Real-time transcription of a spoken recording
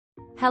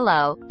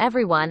Hello,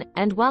 everyone,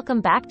 and welcome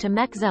back to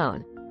Mech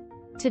Zone.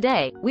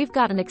 Today, we've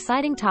got an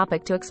exciting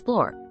topic to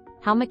explore: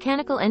 how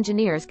mechanical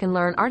engineers can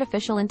learn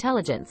artificial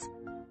intelligence.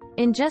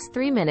 In just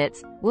 3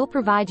 minutes, we'll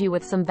provide you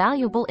with some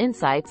valuable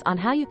insights on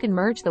how you can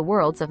merge the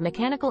worlds of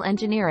mechanical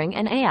engineering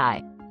and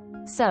AI.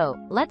 So,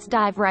 let's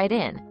dive right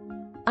in.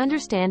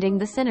 Understanding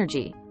the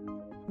synergy.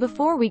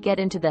 Before we get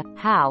into the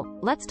how,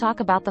 let's talk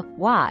about the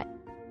why.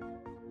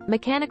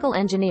 Mechanical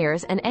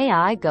engineers and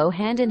AI go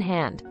hand in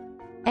hand.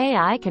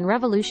 AI can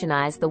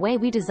revolutionize the way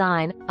we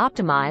design,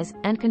 optimize,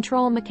 and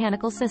control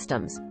mechanical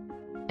systems.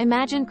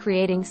 Imagine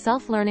creating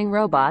self-learning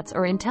robots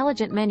or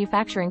intelligent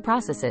manufacturing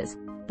processes.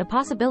 The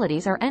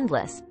possibilities are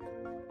endless.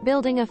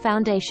 Building a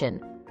foundation.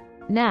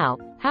 Now,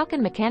 how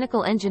can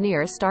mechanical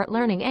engineers start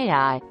learning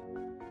AI?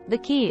 The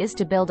key is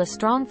to build a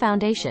strong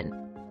foundation.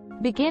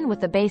 Begin with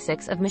the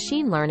basics of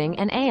machine learning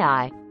and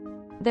AI.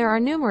 There are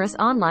numerous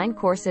online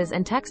courses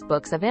and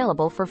textbooks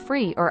available for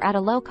free or at a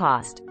low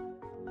cost.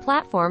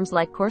 Platforms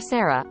like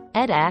Coursera,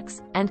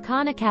 edX, and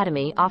Khan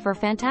Academy offer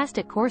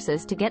fantastic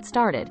courses to get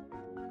started.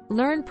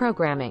 Learn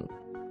programming.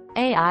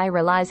 AI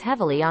relies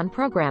heavily on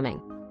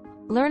programming.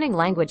 Learning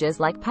languages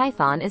like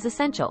Python is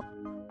essential.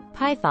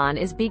 Python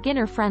is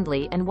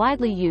beginner-friendly and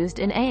widely used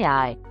in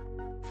AI.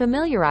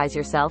 Familiarize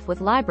yourself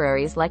with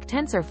libraries like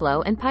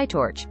TensorFlow and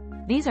PyTorch.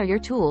 These are your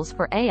tools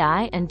for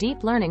AI and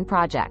deep learning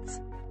projects.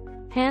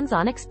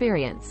 Hands-on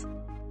experience.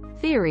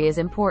 Theory is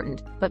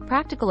important, but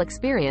practical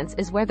experience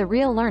is where the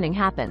real learning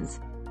happens.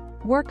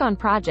 Work on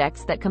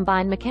projects that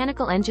combine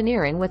mechanical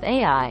engineering with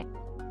AI.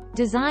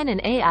 Design an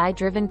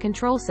AI-driven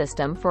control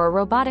system for a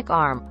robotic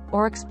arm,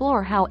 or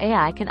explore how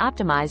AI can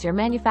optimize your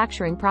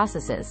manufacturing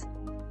processes.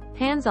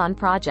 Hands-on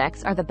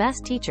projects are the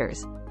best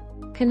teachers.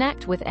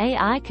 Connect with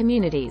AI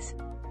communities.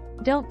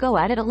 Don't go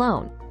at it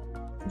alone.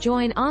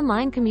 Join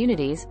online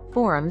communities,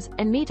 forums,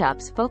 and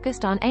meetups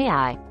focused on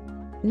AI.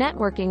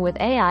 Networking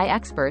with AI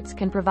experts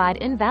can provide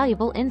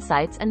invaluable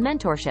insights and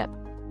mentorship.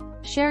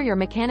 Share your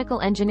mechanical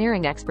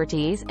engineering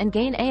expertise and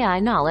gain AI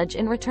knowledge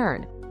in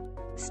return.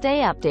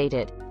 Stay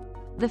updated.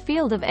 The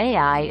field of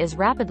AI is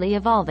rapidly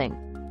evolving.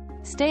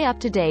 Stay up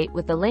to date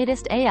with the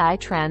latest AI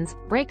trends,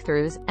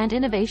 breakthroughs, and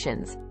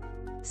innovations.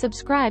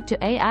 Subscribe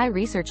to AI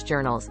research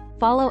journals,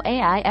 follow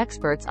AI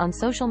experts on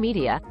social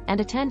media, and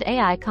attend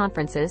AI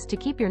conferences to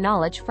keep your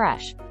knowledge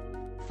fresh.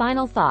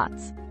 Final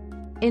thoughts.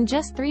 In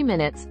just 3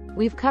 minutes,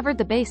 we've covered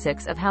the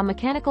basics of how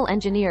mechanical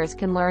engineers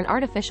can learn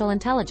artificial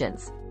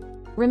intelligence.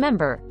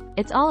 Remember,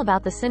 it's all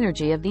about the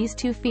synergy of these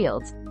two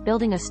fields: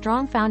 building a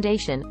strong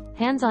foundation,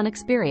 hands-on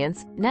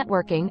experience,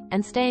 networking,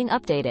 and staying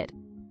updated.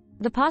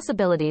 The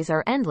possibilities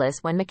are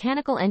endless when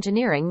mechanical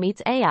engineering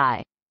meets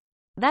AI.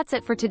 That's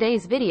it for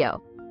today's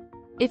video.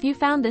 If you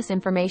found this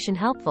information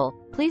helpful,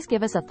 please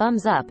give us a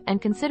thumbs up and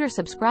consider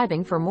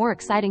subscribing for more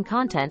exciting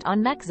content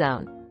on Mech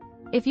Zone.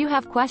 If you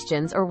have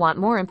questions or want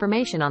more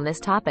information on this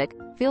topic,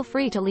 feel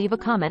free to leave a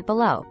comment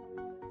below.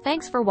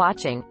 Thanks for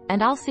watching,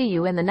 and I'll see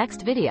you in the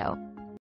next video.